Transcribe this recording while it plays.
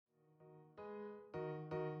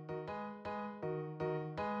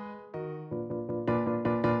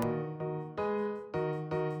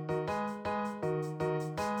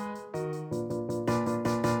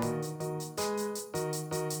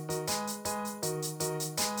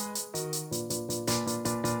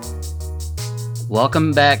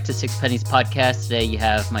Welcome back to Six Pennies Podcast. Today you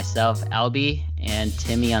have myself, Albie, and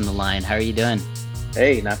Timmy on the line. How are you doing?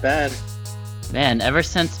 Hey, not bad. Man, ever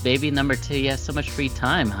since baby number 2, you have so much free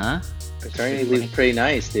time, huh? Paternity leave is pretty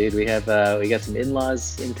nice, dude. We got some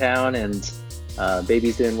in-laws in town, and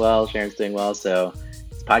baby's doing well, Sharon's doing well, so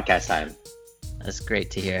it's podcast time. That's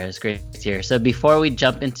great to hear. So before we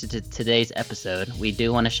jump into today's episode, we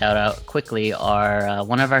do want to shout out quickly our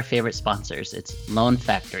one of our favorite sponsors. It's Loan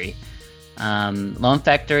Factory. Loan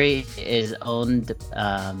Factory is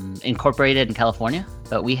incorporated in California,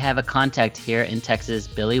 but we have a contact here in Texas,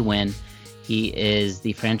 Billy Wynn. He is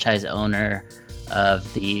the franchise owner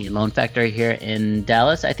of the Loan Factory here in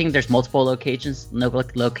Dallas. I think there's multiple locations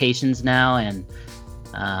now, and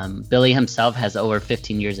Billy himself has over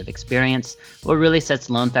 15 years of experience. What really sets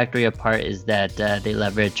Loan Factory apart is that they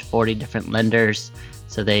leverage 40 different lenders,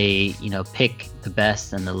 so they pick the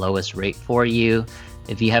best and the lowest rate for you.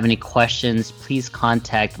 If you have any questions, please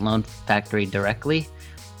contact Loan Factory directly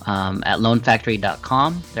at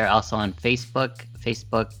loanfactory.com. They're also on Facebook,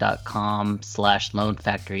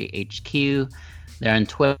 facebook.com/loanfactoryhq. They're on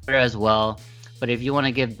Twitter as well. But if you want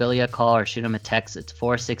to give Billy a call or shoot him a text, it's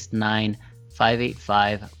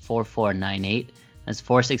 469-585-4498. That's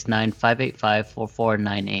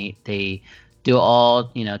 469-585-4498. They do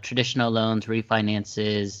all, traditional loans,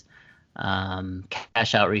 refinances,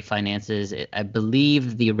 cash out refinances. I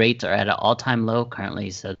believe the rates are at an all-time low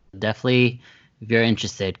currently, so definitely if you're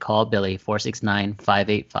interested, call Billy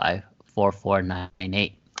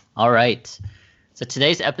 469-585-4498. All right, so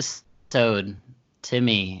today's episode,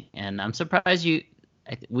 Timmy, and I'm surprised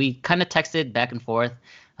we kind of texted back and forth.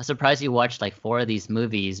 I'm surprised you watched like 4 of these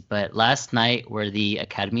movies, but last night were the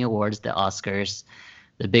Academy Awards, the Oscars,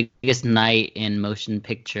 the biggest night in motion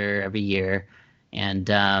picture every year. And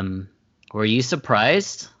were you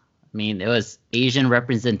surprised? I mean, it was Asian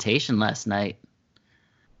representation last night.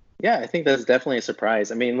 Yeah, I think that's definitely a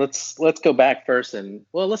surprise. I mean, let's go back first, and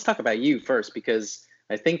let's talk about you first, because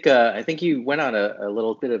I think you went on a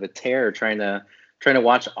little bit of a tear trying to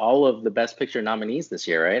watch all of the Best Picture nominees this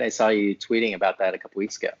year, right? I saw you tweeting about that a couple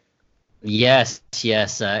weeks ago. Yes.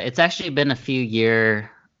 It's actually been a few year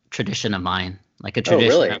tradition of mine, like a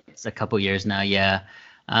tradition. Oh, really? It's a couple years now, yeah.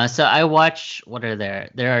 So I watched, what are there?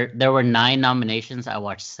 There were 9 nominations. I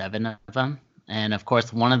watched 7 of them. And of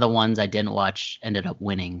course, one of the ones I didn't watch ended up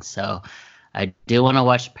winning. So I do want to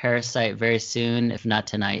watch Parasite very soon, if not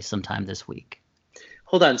tonight, sometime this week.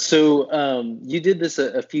 Hold on. So you did this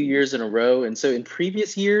a few years in a row. And so in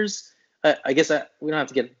previous years, I guess we don't have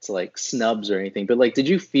to get to like snubs or anything, but like, did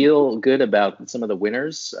you feel good about some of the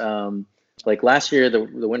winners? Like last year, the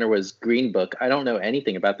winner was Green Book. I don't know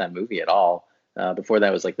anything about that movie at all. Before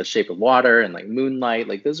that was like The Shape of Water and like Moonlight.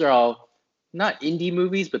 Like those are all not indie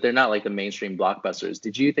movies, but they're not like the mainstream blockbusters.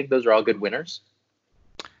 Did you think those are all good winners?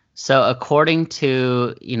 So according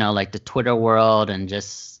to, like the Twitter world and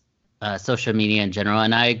just social media in general,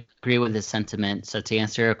 and I agree with this sentiment. So to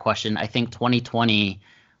answer your question, I think 2020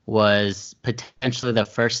 was potentially the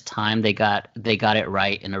first time they got it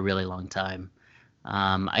right in a really long time.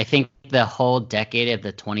 I think the whole decade of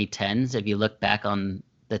the 2010s, if you look back on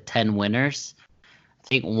the 10 winners, I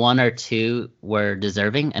think 1 or 2 were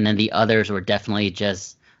deserving, and then the others were definitely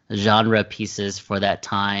just genre pieces for that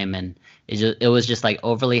time, and it was just like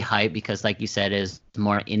overly hyped because, like you said, is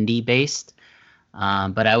more indie based.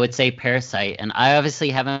 But I would say Parasite, and I obviously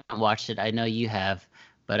haven't watched it. I know you have,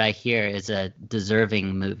 but I hear it's a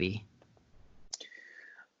deserving movie.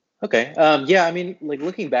 Okay. Yeah, I mean, like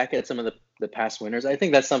looking back at some of the past winners, I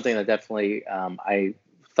think that's something that definitely I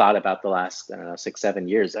thought about the last, 6-7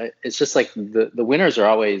 years. It's just like the winners are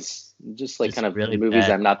always just like kind of really movies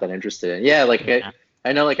bad. I'm not that interested in. Yeah, like yeah.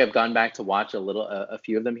 I know like I've gone back to watch a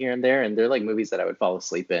few of them here and there, and they're like movies that I would fall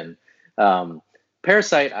asleep in.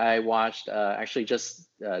 Parasite I watched actually just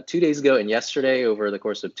 2 days ago and yesterday over the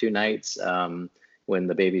course of 2 nights. When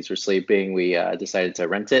the babies were sleeping, we decided to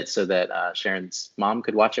rent it so that Sharon's mom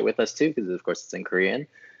could watch it with us too, because of course it's in Korean.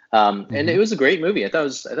 And it was a great movie. I thought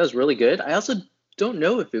it was really good. I also don't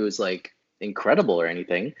know if it was like incredible or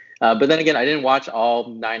anything, but then again, I didn't watch all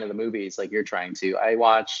 9 of the movies like you're trying to. I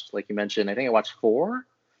watched, like you mentioned, I think I watched 4.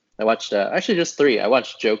 I watched actually just 3. I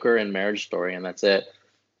watched Joker and Marriage Story, and that's it.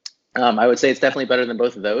 I would say it's definitely better than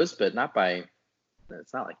both of those, but it's not like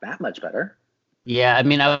that much better. Yeah, I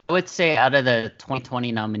mean, I would say out of the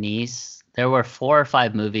 2020 nominees, there were 4 or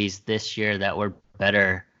 5 movies this year that were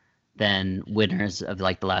better than winners of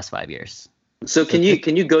like the last 5 years. So can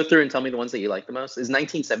you go through and tell me the ones that you like the most? Is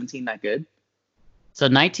 1917 that good? So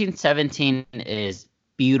 1917 is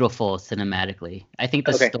beautiful cinematically. I think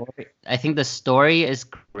the story is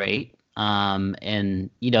great.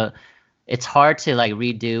 And it's hard to like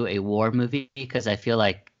redo a war movie because I feel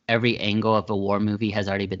like every angle of a war movie has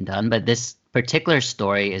already been done. But this particular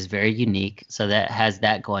story is very unique, so that has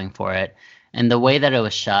that going for it. And the way that it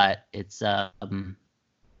was shot, it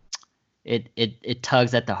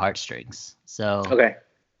tugs at the heartstrings. So Okay.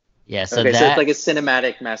 yeah, so Okay, so it's that like a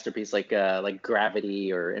cinematic masterpiece, like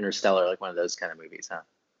Gravity or Interstellar, like one of those kind of movies, huh?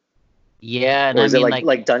 yeah, and Or I is it mean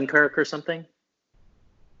like Dunkirk or something?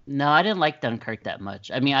 no, I didn't like Dunkirk that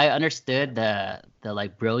much. I mean, I understood the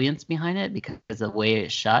like brilliance behind it because of the way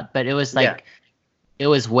it's shot, but it was Yeah. like it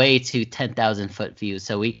was way too 10,000 foot view,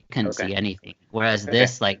 so we couldn't Okay. see anything. Whereas Okay.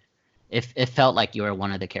 this, like, it felt like you were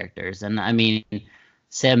one of the characters. And I mean,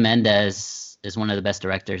 Sam Mendes is one of the best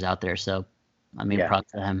directors out there, so I mean, Yeah.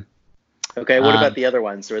 props to him. Okay. What about Um, the other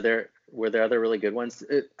ones? Were there other really good ones?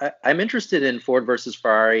 I'm interested in Ford versus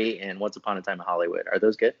Ferrari and Once Upon a Time in Hollywood. Are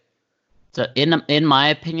those good? so in my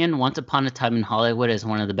opinion, Once Upon a Time in Hollywood is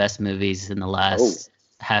one of the best movies in the Oh, last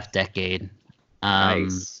half decade. Um,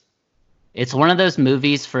 nice. it's one of those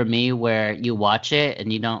movies for me where you watch it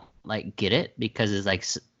and you don't like get it because it's like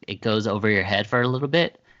it goes over your head for a little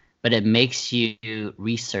bit, but it makes you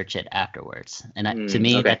research it afterwards. And to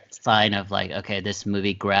me, Okay. that's a sign of like, okay, this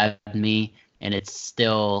movie grabbed me and it's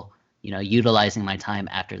still, utilizing my time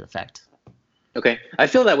after the fact. Okay. I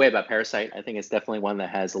feel that way about Parasite. I think it's definitely one that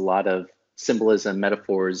has a lot of symbolism,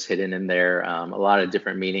 metaphors hidden in there, a lot of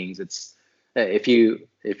different meanings. It's if you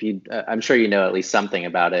I'm sure you know at least something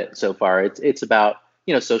about it so far. It's about,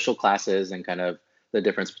 social classes and kind of the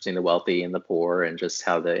difference between the wealthy and the poor and just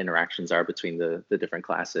how the interactions are between the different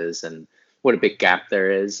classes and what a big gap there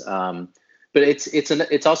is. But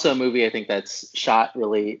it's also a movie I think that's shot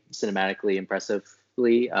really cinematically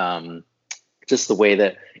impressively. Just the way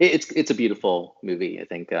that it's a beautiful movie. I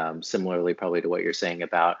think similarly probably to what you're saying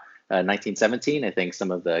about 1917. I think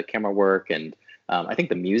some of the camera work and I think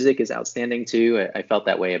the music is outstanding too. I felt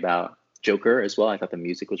that way about Joker as well. I thought the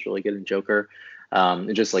music was really good in Joker.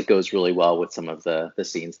 It just like goes really well with some of the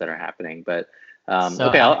scenes that are happening. But So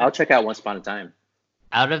okay, I'll check out Once Upon a Time.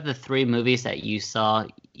 out of the three movies that you saw,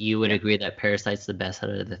 you would Yeah. agree that Parasite's the best out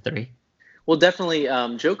of the three? Well, definitely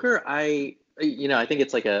Joker. I think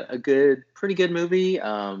it's like a good, pretty good movie.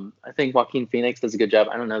 I think Joaquin Phoenix does a good job.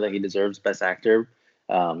 I don't know that he deserves Best Actor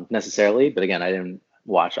necessarily, but again, I didn't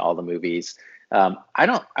watch all the movies. I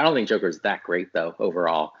don't think Joker is that great though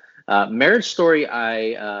overall. Marriage Story,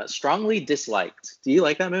 I strongly disliked. Do you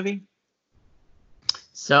like that movie?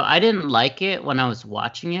 So I didn't like it when I was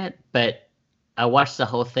watching it, but I watched the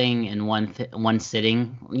whole thing in one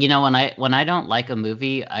sitting. When I don't like a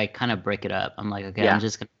movie, I kind of break it up. I'm like, okay, I'm Yeah.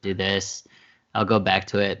 just gonna do this. I'll go back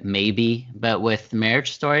to it maybe. But with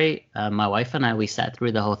Marriage Story, my wife and I we sat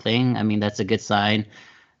through the whole thing. I mean, that's a good sign.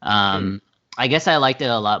 Hmm. Um, I guess I liked it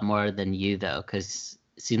a lot more than you though, because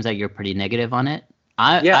it seems like you're pretty negative on it.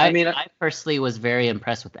 I Yeah. I I mean, I personally was very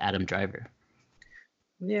impressed with Adam Driver.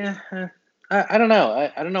 yeah. I don't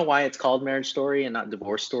know. I don't know why it's called Marriage Story and not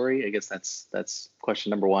Divorce Story. I guess that's question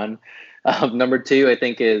number one. Number two, I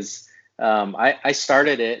think is I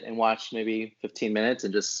started it and watched maybe 15 minutes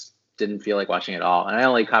and just didn't feel like watching it at all. And I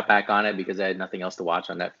only caught back on it because I had nothing else to watch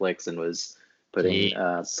on Netflix and was putting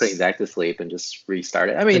Jeez. Zach to sleep and just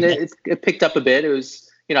restarted. I mean, But it picked up a bit. It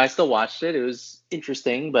was, I still watched it. It was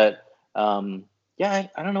interesting, but yeah,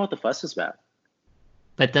 I don't know what the fuss is about.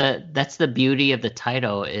 But that's the beauty of the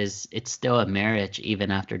title is it's still a marriage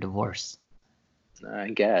even after divorce. I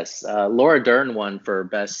guess Laura Dern won for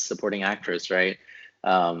Best Supporting Actress, right?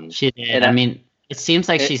 She did. And I mean, it seems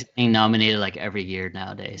like it, she's being nominated like every year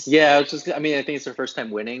nowadays. yeah, I mean, I think it's her first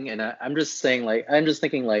time winning, and I'm just saying, like, I'm just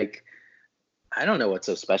thinking, like, I don't know what's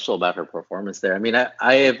so special about her performance there. I mean,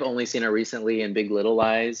 I have only seen her recently in Big Little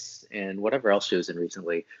Lies and whatever else she was in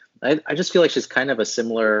recently. I just feel like she's kind of a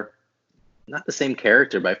similar, not the same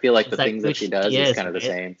character, but I feel like It's the like things who that she she does is is, kind of the right?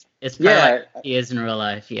 same. It's probably like Yeah, who she is in real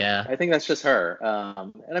life. Yeah. I think that's just her.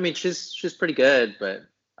 And I mean, she's pretty good, but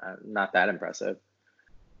not that impressive.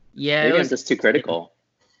 Yeah, it Maybe I'm was just too interesting. critical.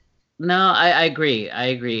 No, I agree. I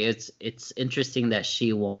agree. It's interesting that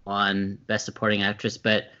she won Best Supporting Actress,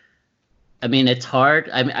 but I mean it's hard.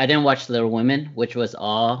 I mean I didn't watch Little Women, which was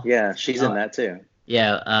all. Yeah, she's in that too.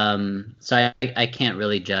 Yeah. So I can't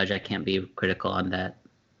really judge. I can't be critical on that.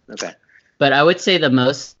 Okay. But I would say the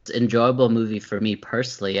most enjoyable movie for me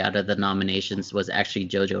personally out of the nominations was actually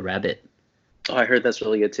Jojo Rabbit. Oh, I heard that's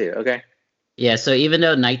really good too. Okay. Yeah, so even though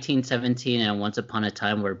 1917 and Once Upon a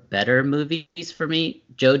Time were better movies for me,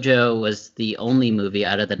 JoJo was the only movie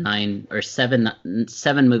out of the nine or seven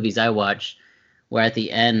movies I watched where at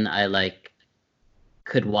the end I like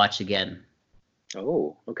could watch again.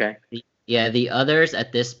 Oh, okay. Yeah, the others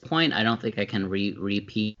at this point, I don't think I can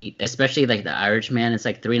repeat, especially like The Irishman. It's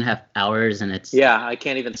like 3.5 hours, and it's Yeah, I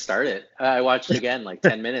can't even start it. I watched it again like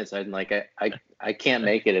 10 minutes. I'm like, I can't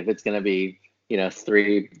make it if it's gonna be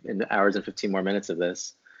 3 hours and 15 more minutes of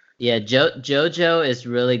this. yeah. JoJo is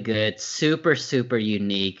really good, super super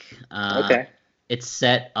unique. Okay. It's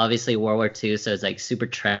set obviously World War II, so it's like super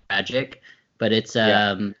tragic, but it's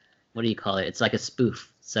Yeah. what do you call it? It's like a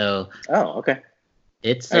spoof. So Oh, okay.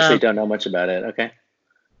 it's I actually don't know much about it. Okay.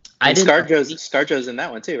 I And didn't. ScarJo's in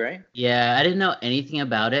that one too, right? Yeah, I didn't know anything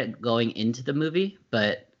about it going into the movie,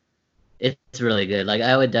 but it's really good. Like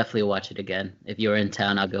I would definitely watch it again. If you were in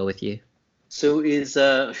town, I'll go with you. So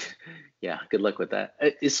yeah, good luck with that.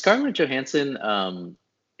 Is Scarlett Johansson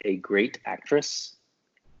a great actress?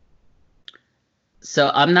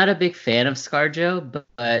 So I'm not a big fan of ScarJo,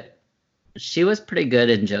 but she was pretty good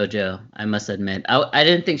in JoJo, I must admit. I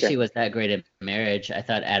didn't think Okay. she was that great in Marriage. I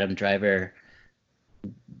thought Adam Driver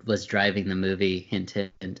was driving the movie. Hint,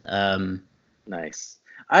 hint. Nice.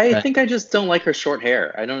 I But think I just don't like her short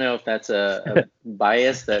hair. I don't know if that's a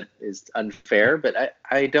bias that is unfair, but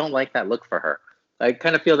I don't like that look for her. I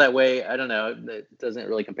kind of feel that way. I don't know. It doesn't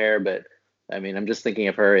really compare, but I mean, I'm just thinking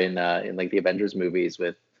of her in like the Avengers movies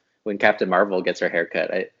with when Captain Marvel gets her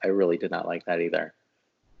haircut. I really did not like that either.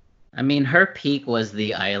 I mean, her peak was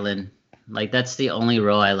The Island. Like that's the only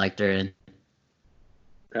role I liked her in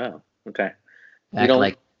Oh, okay. You back don't.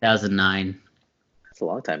 like 2009. That's a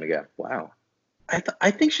long time ago. Wow.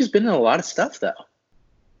 I think she's been in a lot of stuff though.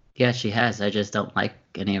 Yeah, she has. I just don't like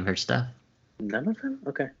any of her stuff. None of them.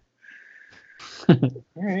 Okay. All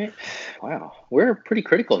right. Wow. We're pretty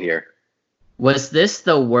critical here. Was this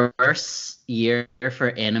the worst year for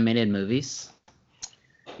animated movies?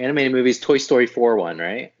 Animated movies, Toy Story 4 one,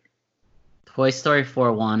 right? Toy Story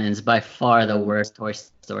 4 one is by far the Um, worst Toy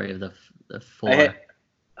Story of the I four.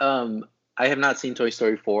 I have not seen Toy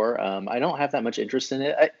Story 4. I don't have that much interest in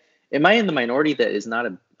it. Am I in the minority that is not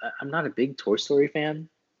a? I'm not a big Toy Story fan.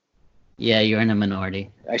 Yeah, you're in a minority.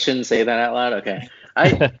 I shouldn't say that out loud. Okay.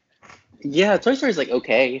 I Yeah, Toy Story is like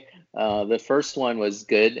okay. The first one was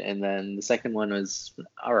good, and then the second one was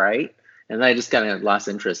all right, and then I just kind of lost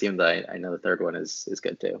interest, even though I know the third one is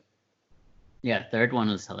good too. Yeah, third one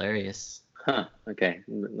was hilarious. Huh. Okay.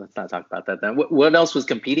 Let's not talk about that then. What else was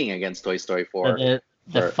competing against Toy Story So 4? the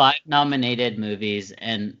For five nominated movies,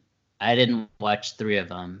 and I didn't watch three of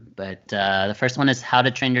them, but the first one is How to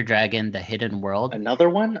Train Your Dragon: The Hidden World. another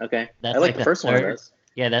one? Okay. I That's like like the the first one of third. those.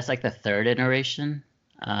 Yeah, that's like the third iteration.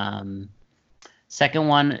 Um, Second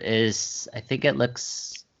one is, I think it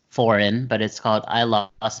looks foreign, but it's called I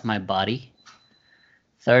Lost My Body.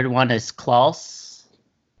 Third one is Klaus.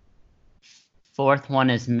 Fourth one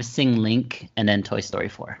is Missing Link, and then Toy Story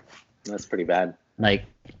 4. That's pretty bad. Like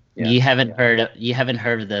Yeah. you haven't heard of the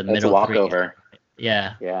That's a middle three. walkover.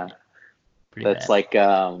 Yeah, Yeah. pretty That's bad. like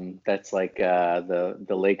the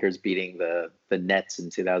Lakers beating the Nets in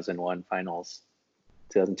 2001 finals.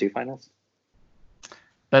 2002 finals?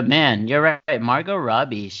 But man, you're right. Margot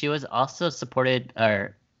Robbie, she was also supported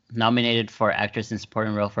or nominated for actress in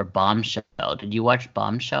supporting role for Bombshell. Did you watch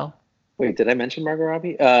Bombshell? Wait, did I mention Margot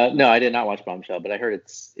Robbie? No, I did not watch Bombshell, but I heard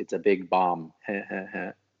it's a big bomb.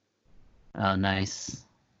 Oh, nice.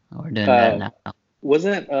 We're doing that now.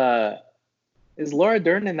 Wasn't is Laura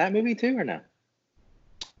Dern in that movie too or no?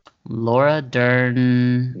 Laura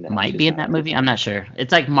Dern No, might she's be in not. that movie. I'm not sure.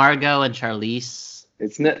 It's like Margot and Charlize.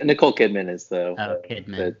 It's Nicole Kidman is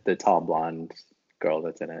Kidman. the tall blonde girl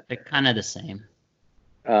that's in it. They're kind of the same.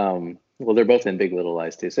 Well, they're both in Big Little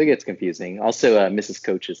Lies too, so it gets confusing. Also, Mrs.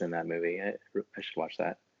 Coach is in that movie. I should watch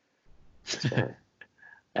that. That's for her.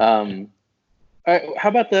 All right, how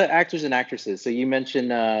about the actors and actresses? So you mentioned,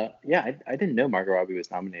 yeah, I didn't know Margot Robbie was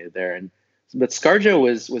nominated there, but ScarJo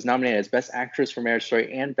was nominated as Best Actress for Marriage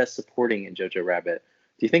Story and Best Supporting in Jojo Rabbit.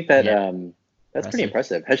 Do you think that Yeah, that's pretty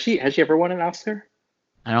impressive? Has she ever won an Oscar?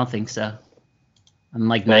 I don't think so. I'm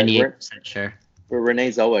like But 98% sure. where Renee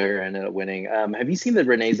Zellweger ended up winning. Have you seen the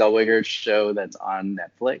Renee Zellweger show that's on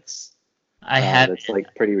Netflix? I have. That's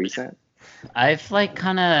like pretty recent. I've like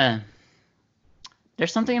kind of.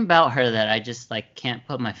 There's something about her that I just like can't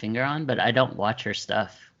put my finger on, but I don't watch her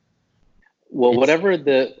stuff. Well, It's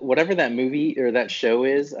whatever that movie or that show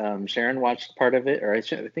is, Sharon watched part of it, or I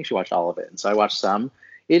think she watched all of it, and so I watched some.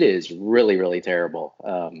 It is really, really terrible.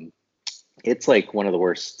 It's like one of the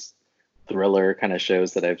worst thriller kind of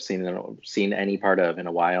shows that I've seen any part of in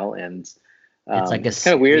a while, and like a it's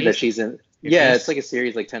kind of weird that series. she's in. Yeah, it's like a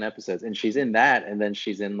series, like 10 episodes, and she's in that, and then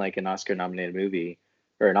she's in like an Oscar-nominated movie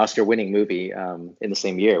or an Oscar-winning movie in the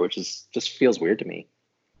same year, which is just feels weird to me.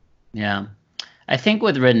 Yeah. I think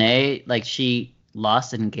with Renee, like she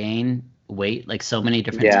lost and gained weight, like so many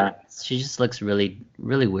different Yeah, sides. She just looks really,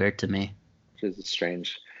 really weird to me. which is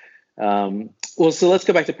strange. Well, so let's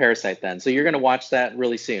go back to Parasite then. So you're going to watch that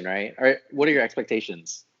really soon, right? What are your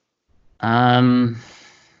expectations? I'm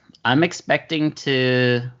expecting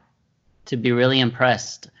to be really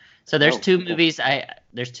impressed. So there's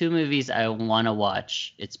there's two movies I want to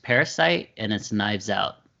watch. It's Parasite and it's Knives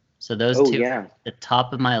Out. So those two are at the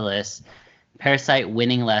top of my list. Parasite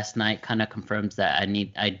winning last night kind of confirms that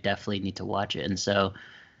I definitely need to watch it. And so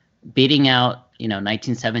beating out,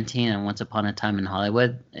 1917 and Once Upon a Time in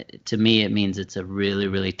Hollywood, to me it means it's a really,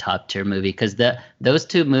 really top tier movie, because those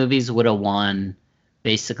two movies would have won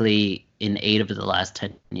basically in 8 of the last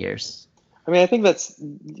 10 years. I mean, I think that's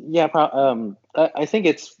I think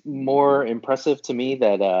it's more impressive to me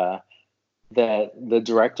that that the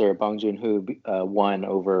director Bong Joon-ho won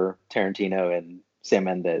over Tarantino and Sam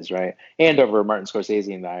Mendes, right, and over Martin Scorsese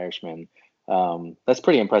in The Irishman. That's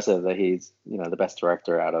pretty impressive that he's the best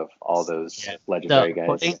director out of all those legendary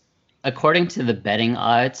guys. According to the betting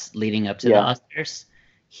odds leading up to the Oscars,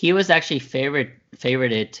 he was actually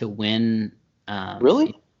favorited to win.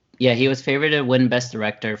 Really? Yeah, he was favored to win Best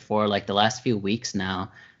Director for like the last few weeks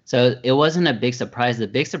now. So it wasn't a big surprise. The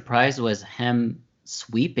big surprise was him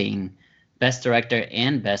sweeping Best Director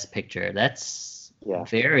and Best Picture. That's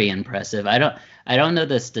very impressive. I don't know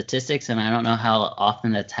the statistics, and I don't know how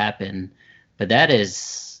often that's happened, but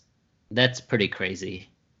that's pretty crazy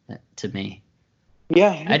to me.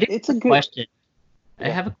 Yeah, it's a good question. I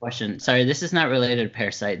have a question. Sorry, this is not related to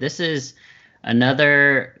Parasite. This is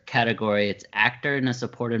another category. It's actor in a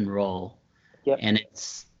supporting role. Yep. And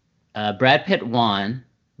it's Brad Pitt won,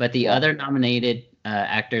 but the other nominated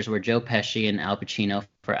actors were Joe Pesci and Al Pacino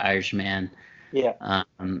for Irishman. Yeah.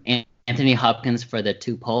 Anthony Hopkins for The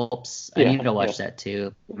Two Popes. I need to watch that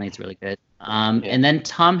too. I think it's really good. And then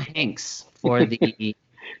Tom Hanks for the.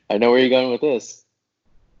 I know where you're going with this.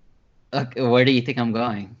 Okay, where do you think I'm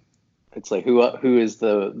going? It's like who is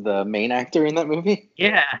the main actor in that movie?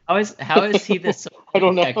 Yeah, how is he the I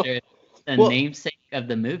don't know. actor, the namesake of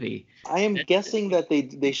the movie? I am guessing that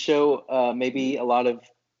they show maybe a lot of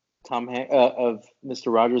of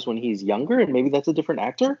Mr. Rogers when he's younger, and maybe that's a different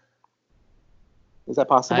actor. Is that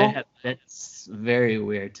possible? That's very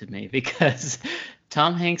weird to me, because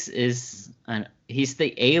Tom Hanks he's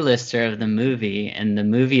the A-lister of the movie, and the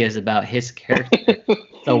movie is about his character.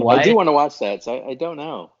 So why? I do want to watch that, so I don't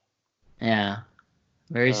know. Yeah,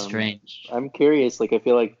 very strange. I'm curious. Like, I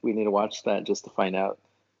feel like we need to watch that just to find out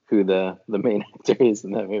who the main actor is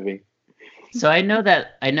in that movie. So I know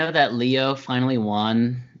that Leo finally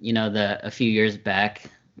won. A few years back,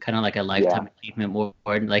 kind of like a lifetime achievement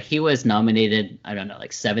award. Like, he was nominated, I don't know,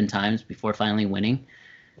 like 7 times before finally winning.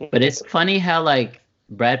 But it's funny how like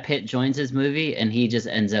Brad Pitt joins his movie and he just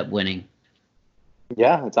ends up winning.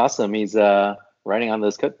 Yeah, it's awesome. He's riding on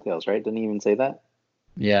those coattails, right? Didn't he even say that?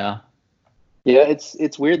 Yeah. Yeah,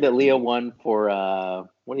 it's weird that Leo won for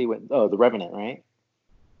what did he win? Oh, The Revenant, right?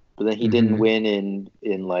 But then he didn't win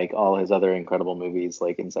in like all his other incredible movies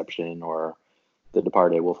like Inception or The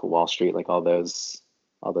Departed, Wolf of Wall Street, like all those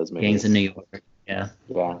movies. Gangs in New York. Yeah.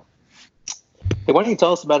 Yeah. Hey, why don't you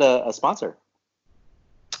tell us about a sponsor?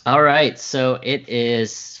 All right, so it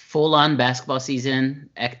is full-on basketball season.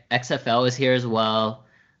 XFL is here as well.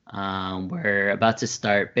 We're about to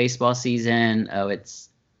start baseball season. It's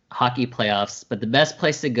hockey playoffs, but the best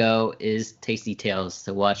place to go is Tasty Tales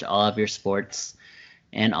to watch all of your sports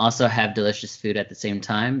and also have delicious food at the same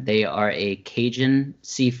time. They are a Cajun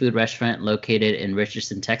seafood restaurant located in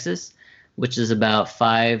Richardson, Texas, which is about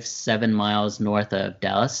 5-7 miles north of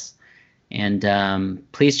Dallas. And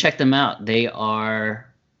please check them out. They are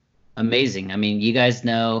amazing. I mean, you guys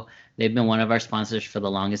know they've been one of our sponsors for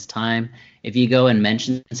the longest time. If you go and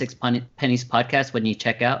mention Six Pennies Podcast when you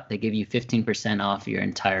check out, they give you 15% off your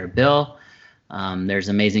entire bill. There's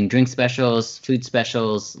amazing drink specials, food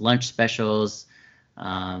specials, lunch specials,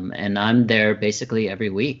 and I'm there basically every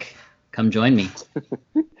week. Come join me.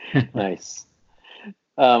 Nice.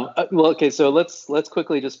 Well, okay, so let's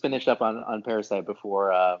quickly just finish up on Parasite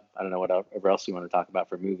before I don't know whatever else you want to talk about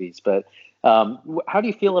for movies. But how do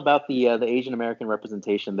you feel about the Asian American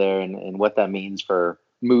representation there, and what that means for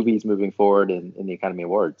movies moving forward in the Academy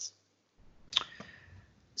Awards?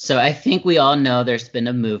 So I think we all know there's been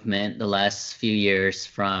a movement the last few years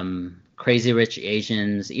from Crazy Rich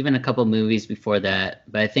Asians, even a couple movies before that.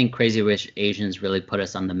 But I think Crazy Rich Asians really put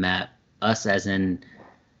us on the map, us as in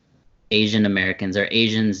Asian Americans or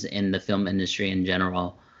Asians in the film industry in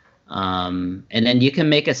general. And then you can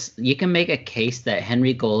make a case that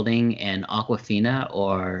Henry Golding and Awkwafina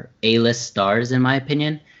are A-list stars, in my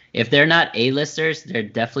opinion. if they're not A-listers, they're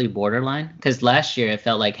definitely borderline. Because last year it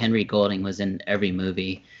felt like Henry Golding was in every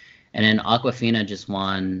movie, and then Awkwafina just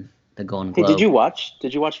won the Golden Hey, Globe. Did you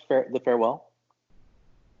watch The Farewell?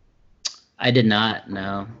 I did not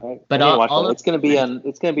know, but all it's gonna be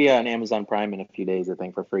on Amazon Prime in a few days, I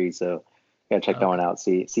think, for free. So gotta check that one out.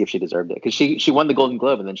 See if she deserved it, because she won the Golden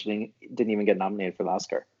Globe and then she didn't even get nominated for the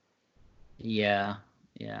Oscar. Yeah.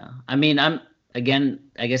 I mean, I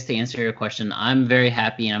guess to answer your question, I'm very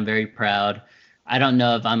happy and I'm very proud. I don't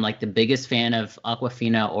know if I'm like the biggest fan of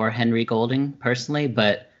Awkwafina or Henry Golding personally,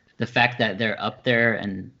 but the fact that they're up there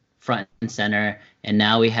and front and center, and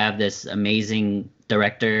now we have this amazing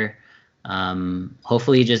director,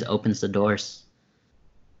 hopefully just opens the doors.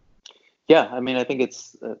 Yeah, I mean, I think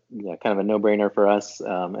it's kind of a no-brainer for us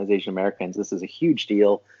as Asian Americans. This is a huge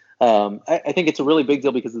deal. I think it's a really big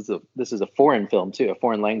deal because this is a foreign film too, a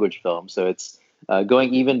foreign language film. So it's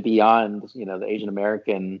going even beyond, the Asian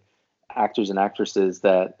American actors and actresses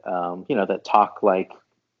that that talk like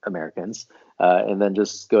Americans, and then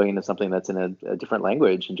just going into something that's in a different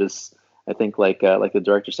language, and just I think like the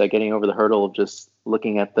director said, getting over the hurdle of just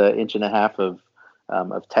looking at the inch and a half of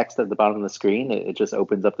text at the bottom of the screen, it just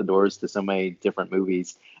opens up the doors to so many different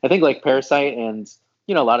movies. I think like Parasite and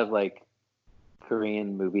a lot of like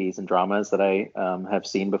Korean movies and dramas that I have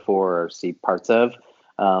seen before or see parts of,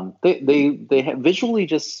 they visually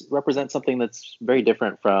just represent something that's very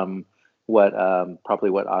different from what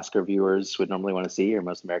probably what Oscar viewers would normally want to see, or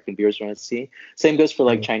most American viewers want to see. Same goes for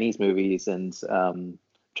like Chinese movies and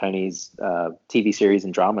Chinese TV series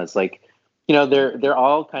and dramas. Like, they're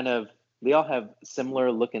all they all have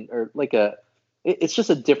similar looking, or like it's just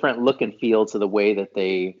a different look and feel to the way that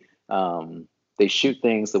they shoot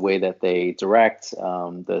things, the way that they direct,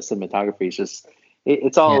 the cinematography is just,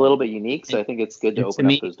 it's all a little bit unique. So I think it's good to open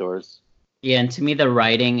up those doors. Yeah, and to me, the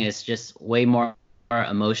writing is just way more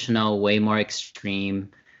emotional, way more extreme.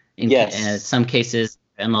 In some cases,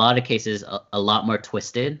 in a lot of cases, a lot more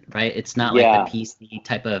twisted, right? It's not like the PC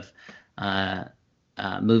type of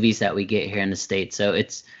movies that we get here in the States. So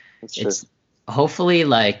it's hopefully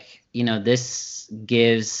like, this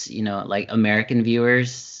gives, like American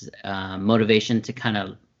viewers motivation to kind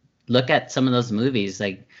of look at some of those movies,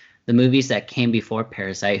 like the movies that came before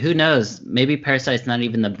Parasite. Who knows? Maybe Parasite's not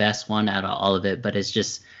even the best one out of all of it, but it's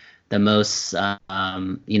just the most,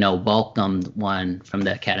 welcomed one from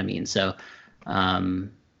the Academy. And so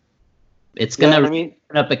it's going to open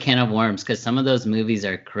up a can of worms, because some of those movies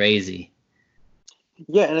are crazy.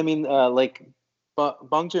 Yeah, and I mean, like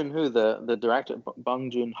Bong Joon-ho, the director,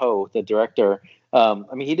 Bong Joon-ho, the director, I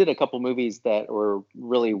mean, he did a couple movies that were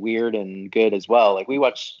really weird and good as well. Like you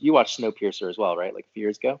watched Snowpiercer as well, right? Like a few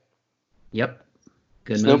years ago. Yep.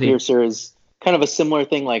 Good movie. Snowpiercer is kind of a similar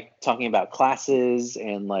thing, like talking about classes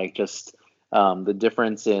and like just the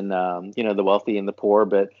difference in the wealthy and the poor,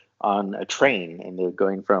 but on a train, and they're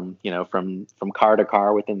going from car to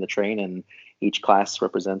car within the train, and each class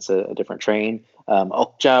represents a different train.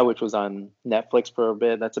 Okja, which was on Netflix for a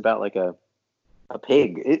bit, that's about like a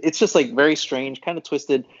pig. It's just like very strange, kind of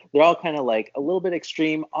twisted. They're all kind of like a little bit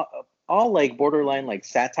extreme, all like borderline, like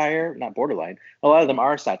satire, not borderline. A lot of them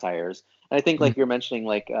are satires. And I think like you're mentioning,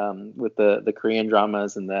 like with the Korean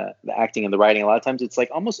dramas and the acting and the writing, a lot of times it's like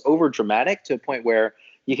almost over dramatic to a point where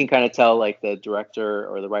you can kind of tell like the director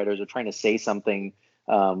or the writers are trying to say something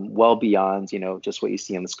well beyond, just what you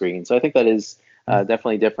see on the screen. So I think that is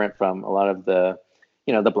definitely different from a lot of the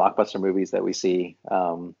blockbuster movies that we see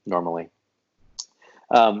normally.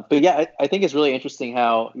 But yeah, I think it's really interesting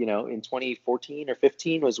how, in 2014 or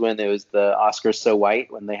 15 was when it was the Oscars So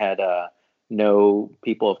White, when they had no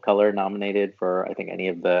people of color nominated for, I think, any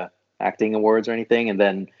of the acting awards or anything. And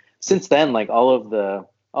then since then, like all of the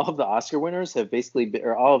Oscar winners have basically been,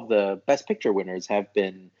 or all of the Best Picture winners have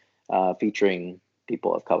been featuring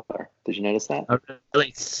people of color. Did you notice that? Oh,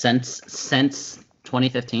 really? Since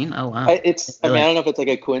 2015? Oh, wow. I don't know if it's like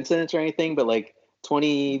a coincidence or anything, but like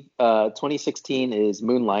 2016 is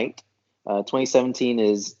Moonlight. 2017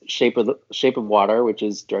 is Shape of Water, which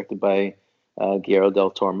is directed by Guillermo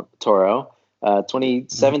del Toro.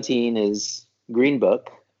 2017 is Green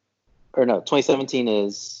Book. Or no, 2017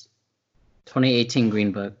 is 2018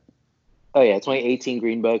 Green Book. Oh yeah, 2018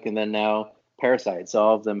 Green Book, and then now Parasite. So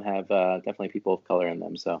all of them have definitely people of color in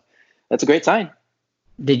them. So that's a great sign.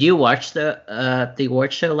 Did you watch the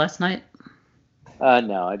award show last night?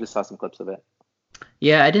 No, I just saw some clips of it.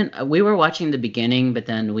 Yeah, I didn't. We were watching the beginning, but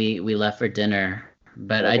then we left for dinner.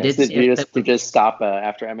 But okay. I did. Did you just stop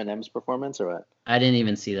after Eminem's performance, or what? I didn't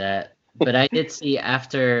even see that, but I did see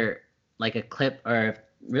after like a clip, or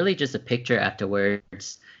really just a picture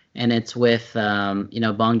afterwards, and it's with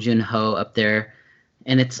Bong Joon-ho up there,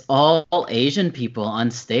 and it's all Asian people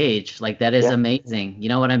on stage. Like that is Yeah, amazing. You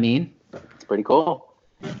know what I mean? it's pretty cool.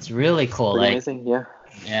 It's really cool. Pretty Like, amazing. Yeah.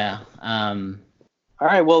 yeah. All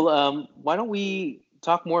right. Well, why don't we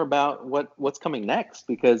talk more about what's coming next?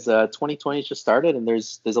 Because 2020 just started, and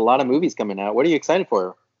there's a lot of movies coming out. What are you excited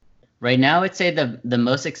for? Right now, I'd say the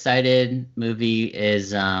most excited movie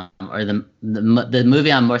is, or the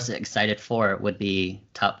movie I'm most excited for would be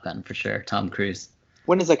Top Gun for sure. Tom Cruise.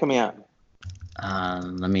 When is that coming out?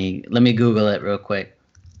 Let me Google it real quick.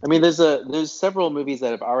 I mean, there's several movies that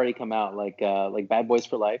have already come out, like Bad Boys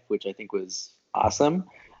for Life, which I think was awesome.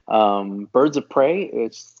 Birds of Prey,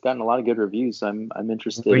 it's gotten a lot of good reviews. So I'm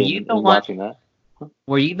interested in watching that.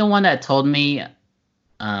 Were you the one that told me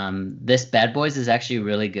this Bad Boys is actually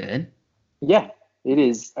really good? Yeah, it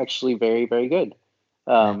is actually very, very good.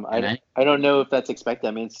 I don't know if that's expected.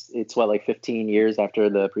 I mean, it's what, like 15 years after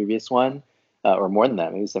the previous one, or more than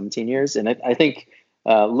that, maybe 17 years. And I think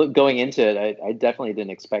going into it, I definitely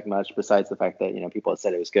didn't expect much besides the fact that people had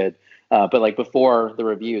said it was good. But like before the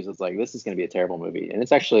reviews, it's like this is going to be a terrible movie, and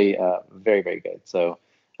it's actually very, very good. So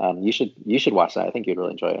you should watch that. I think you'd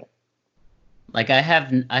really enjoy it. Like I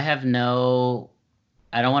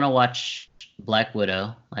don't want to watch Black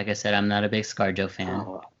Widow. Like I said, I'm not a big ScarJo fan.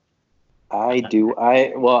 Oh, I do.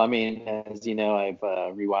 I mean, as you know, I've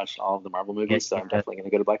rewatched all of the Marvel movies, so I'm definitely going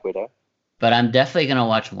to go to Black Widow. But I'm definitely gonna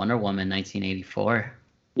watch Wonder Woman 1984.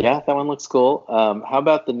 Yeah, that one looks cool. How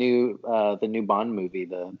about the new Bond movie,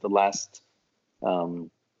 the last I'll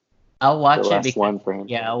the watch it last because one for him?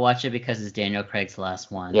 yeah, I'll watch it because it's Daniel Craig's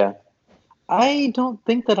last one. Yeah, I don't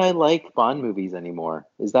think that I like Bond movies anymore.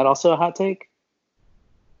 Is that also a hot take?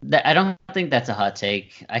 I don't think that's a hot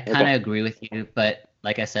take. I kind Okay. of agree with you, but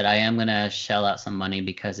like I said, I am gonna shell out some money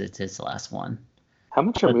because it's his last one. How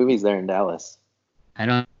much are But movies there in Dallas? I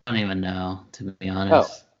don't even know, to be Oh,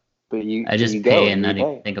 honest. but you I you just go pay and and you not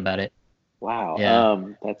even pay. think about it. Wow.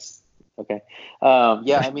 Yeah. That's okay.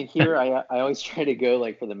 Yeah, I mean here I always try to go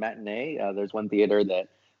like for the matinee. There's one theater that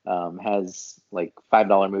has like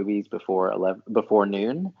 $5 movies before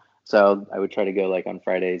noon. So I would try to go like on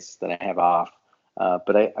Fridays that I have off.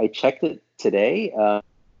 But I checked it today.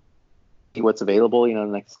 See what's available, the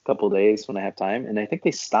next couple of days when I have time, and I think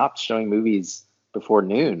they stopped showing movies before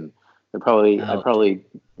noon. I Oh, probably,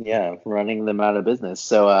 yeah, running them out of business.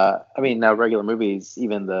 So, I mean, now regular movies,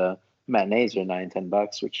 even the matinees are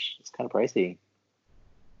 $9-10, which is kind of pricey.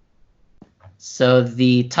 so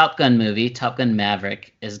the Top Gun movie, Top Gun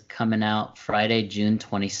Maverick, is coming out Friday, June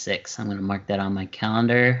 26th. I'm gonna mark that on my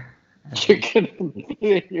calendar as You're we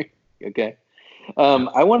gonna, okay.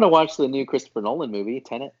 I want to watch the new Christopher Nolan movie,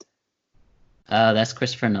 Tenet. That's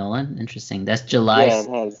Christopher Nolan. Interesting. That's July.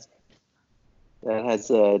 Yeah, it has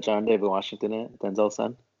John David Washington in it, Denzel's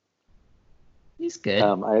son. He's good.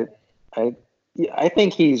 Um, I, I, yeah, I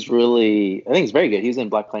think he's very good. He was in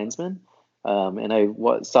Black Klansman,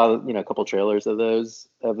 and saw a couple trailers of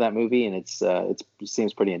that movie, and it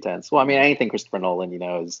seems pretty intense. Well, I mean, anything Christopher Nolan,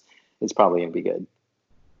 is probably gonna be good.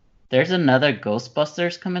 There's another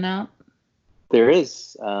Ghostbusters coming out. There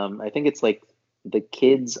is, I think it's like the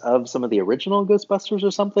kids of some of the original Ghostbusters or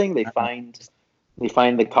something. They find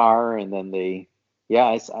the car, and then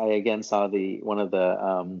yeah, I again saw the one of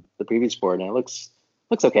the previous board, and it looks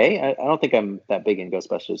okay. I don't think I'm that big in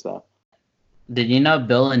Ghostbusters though. Did you know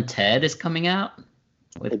Bill and Ted is coming out I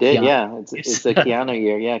with did, Keanu yeah. It's Reeves? a Keanu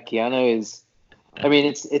year. Yeah, Keanu is. I mean,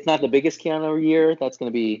 it's not the biggest Keanu year. That's going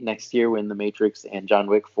to be next year when The Matrix and John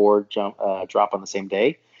Wick 4 drop on the same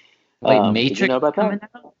day. Wait, Did you Matrix know about coming that?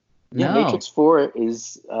 out? Yeah, No. Matrix 4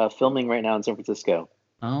 is filming right now in San Francisco.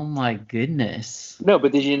 Oh my goodness. No,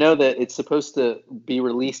 but did you know that it's supposed to be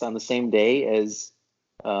released on the same day as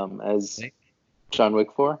John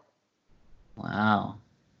Wick 4? Wow.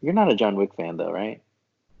 You're not a John Wick fan though, right?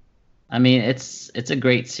 I mean, it's a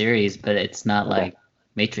great series, but it's not Okay. like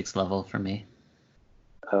Matrix level for me.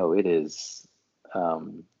 Oh, it is.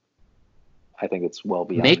 Um, I think it's well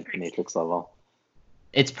beyond Matrix, Matrix level.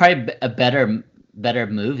 it's probably a better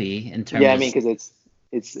movie in Yeah, terms I of mean, because it's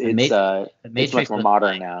the it's Matrix. uh The it's much Matrix more was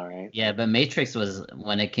modern like, now, right? yeah, but Matrix was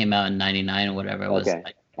when it came out in '99 or whatever. It was Okay.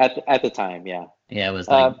 like, At the time, yeah. yeah, it was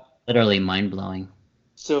like Uh, literally mind blowing.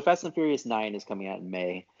 so Fast and Furious 9 is coming out in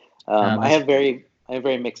May. I That's have very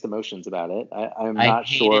mixed emotions about it. I'm I not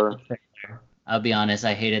hated the sure. trailer. I'll be honest,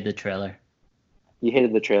 I hated the trailer. You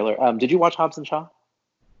hated the trailer. Did you watch Hobbs and Shaw?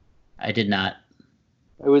 I did not.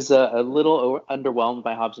 I was a little underwhelmed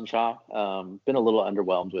by Hobbs and Shaw. Been a little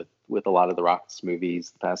underwhelmed with a lot of the Rock's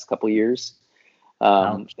movies the past couple years.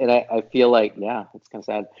 Ouch. And I feel like, yeah, it's kind of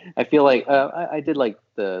sad. I feel like I did like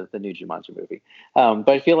the new Jumanji movie, but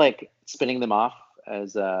I feel like spinning them off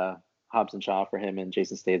as Hobbs and Shaw for him and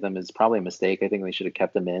Jason Statham is probably a mistake. I think they should have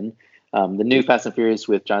kept him in. The new Fast and Furious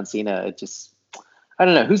with John Cena, it just, I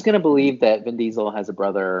don't know. Who's going to believe that Vin Diesel has a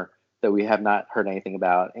brother that we have not heard anything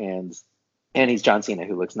about, and he's John Cena,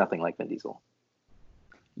 who looks nothing like Vin Diesel?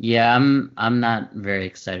 Yeah, I'm not very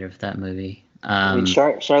excited for that movie. I mean,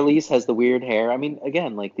 Charlize has the weird hair. I mean,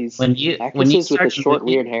 again, like these actresses with the short,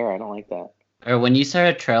 weird hair, I don't like that. Or when you start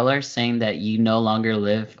a trailer saying that you no longer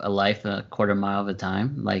live a life a quarter mile at a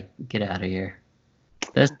time, like, get out of here.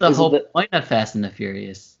 That's the whole point of Fast and the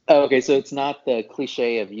Furious. Oh, okay, so it's not the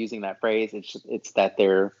cliche of using that phrase. It's that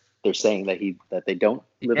they're saying that they don't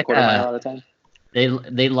live a quarter mile at a time.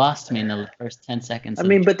 They lost me in the first 10 seconds. I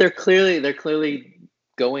mean, but they're clearly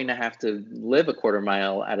going to have to live a quarter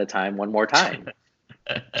mile at a time one more time,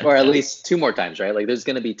 or at least 2 more times, right? Like, there's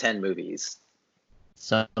going to be 10 movies.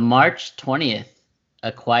 So March 20th,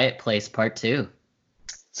 A Quiet Place Part 2.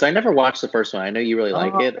 So I never watched the first one. I know you really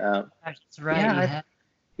like it. That's right. Yeah,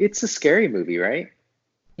 it's a scary movie, right?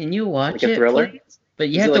 Can you watch like a thriller? Please? But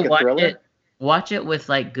you have to watch it. Watch it with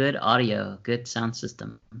like good audio, good sound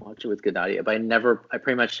system. Watch it with good audio, but I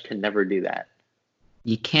pretty much can never do that.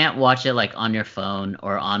 You can't watch it like on your phone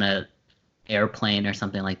or on a airplane or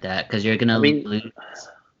something like that, because you're gonna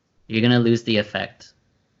lose the effect.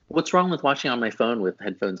 What's wrong with watching on my phone with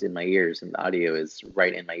headphones in my ears and the audio is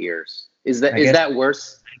right in my ears? Is that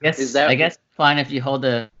worse? I guess fine if you hold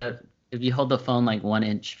the phone like 1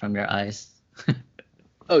 inch from your eyes.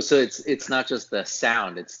 Oh, so it's not just the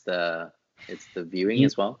sound, it's the viewing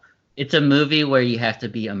as well. It's a movie where you have to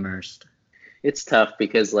be immersed. It's tough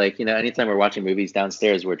because, like, you know, anytime we're watching movies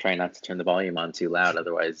downstairs, we're trying not to turn the volume on too loud,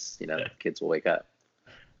 otherwise, you know, kids will wake up.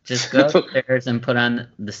 Just go upstairs and put on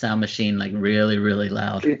the sound machine like really, really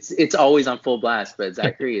loud. It's always on full blast, but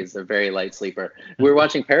Zachary is a very light sleeper. We're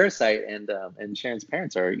watching Parasite, and Sharon's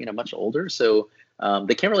parents are, you know, much older, so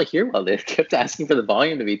they can't really hear well. They kept asking for the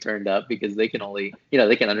volume to be turned up because they can only, you know,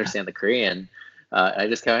 they can understand the Korean. I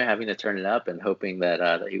just kept having to turn it up and hoping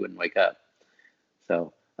that he wouldn't wake up.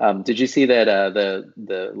 So, did you see that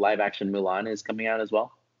the live action Mulan is coming out as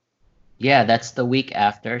well? Yeah, that's the week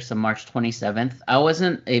after, so March 27th. I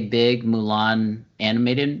wasn't a big Mulan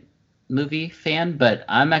animated movie fan, but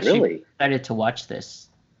I'm actually excited to watch this.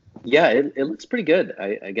 Yeah, it looks pretty good.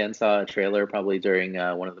 I again saw a trailer probably during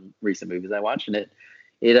one of the recent movies I watched, and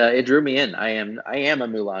it drew me in. I am a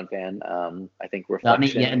Mulan fan. I think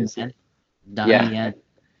Reflection. Donnie Yen.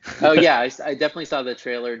 Oh yeah, I definitely saw the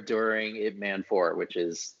trailer during Ip Man 4, which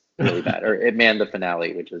is really bad, or Ip Man the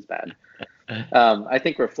finale, which is bad. I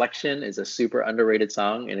think Reflection is a super underrated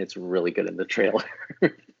song, and it's really good in the trailer.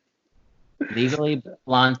 Legally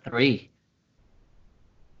Blonde 3.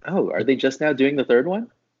 Oh, are they just now doing the third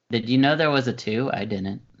one? Did you know there was a 2? I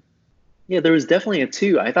didn't. Yeah, there was definitely a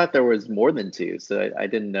 2. I thought there was more than 2, so I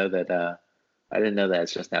didn't know that. I didn't know that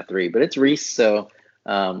it's just now 3. But it's Reese, so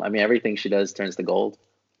I mean, everything she does turns to gold.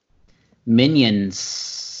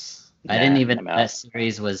 Minions. I didn't even know that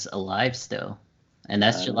series was alive still, and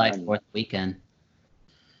that's July 4th weekend.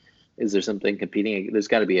 Is there something competing? There's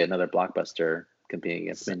got to be another blockbuster competing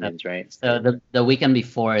against Minions, right? So the weekend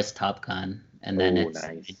before is Top Gun, and then it's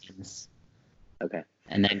Minions. Okay.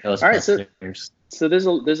 And then Ghostbusters. All right, so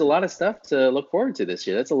there's a lot of stuff to look forward to this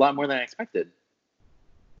year. That's a lot more than I expected.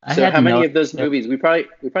 So how many of those movies? We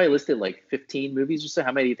probably listed like 15 movies or so.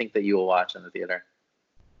 How many do you think that you will watch in the theater?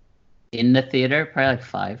 In the theater, probably like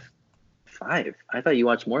 5. 5? I thought you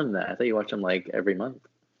watched more than that. I thought you watched them like every month.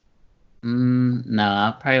 No,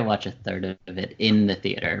 I'll probably watch a third of it in the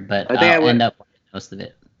theater, but I'll end up watching most of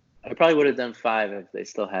it. I probably would have done 5 if they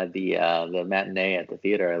still had the matinee at the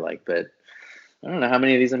theater I like, but I don't know how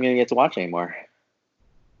many of these I'm going to get to watch anymore.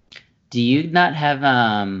 Do you not have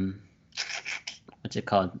what's it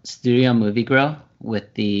called? Studio Movie Grill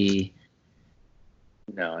with the...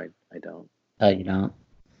 No, I don't. Oh, you don't?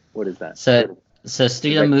 What is that? So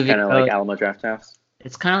Studio Movie Grill... Kind of like Alamo Drafthouse?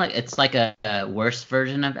 It's kind of like a worse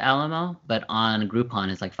version of Alamo, but on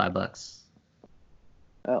Groupon it's like $5.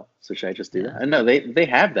 Oh, so should I just do that? No, they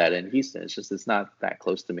have that in Houston. It's just it's not that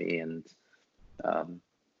close to me, and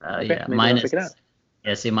mine is.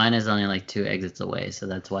 Yeah, see, mine is only like 2 exits away, so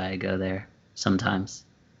that's why I go there sometimes.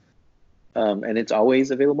 And it's always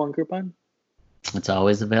available on Groupon? It's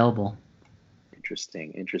always available.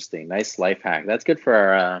 Interesting. Nice life hack. That's good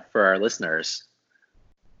for our listeners.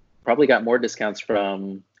 Probably got more discounts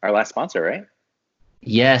from our last sponsor, right?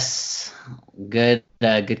 Yes, good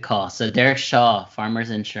call. So Derek Shaw, Farmers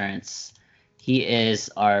Insurance, he is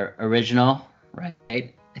our original, right?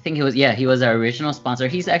 I think he was our original sponsor.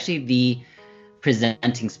 He's actually the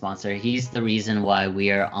presenting sponsor. He's the reason why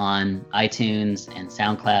we are on iTunes and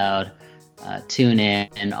SoundCloud, TuneIn,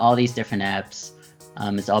 and all these different apps.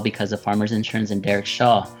 It's all because of Farmers Insurance and Derek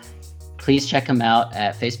Shaw. Please check him out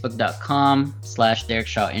at facebook.com/Derek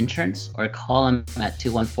Shaw Insurance, or call him at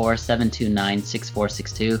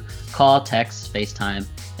 214-729-6462. Call, text, FaceTime.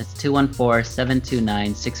 That's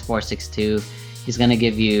 214-729-6462. He's going to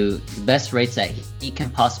give you the best rates that he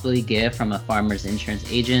can possibly give from a farmer's insurance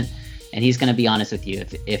agent. And he's going to be honest with you.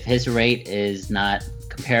 If his rate is not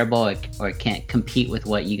comparable or it can't compete with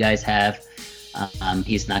what you guys have,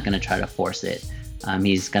 he's not going to try to force it.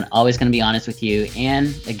 He's always going to be honest with you.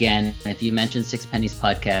 And again, if you mention Six Pennies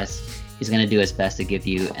Podcast, he's going to do his best to give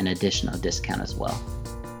you an additional discount as well.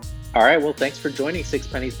 All right. Well, thanks for joining Six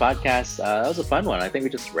Pennies Podcast. That was a fun one. I think we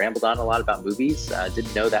just rambled on a lot about movies.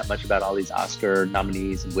 Didn't know that much about all these Oscar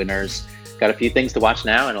nominees and winners. Got a few things to watch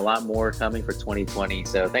now and a lot more coming for 2020.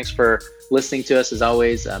 So thanks for listening to us as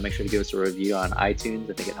always. Make sure to give us a review on iTunes.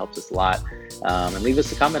 I think it helps us a lot. And leave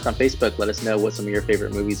us a comment on Facebook. Let us know what some of your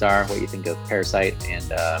favorite movies are, what you think of Parasite and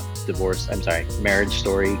Marriage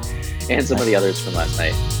Story, and some of the others from last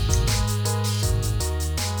night.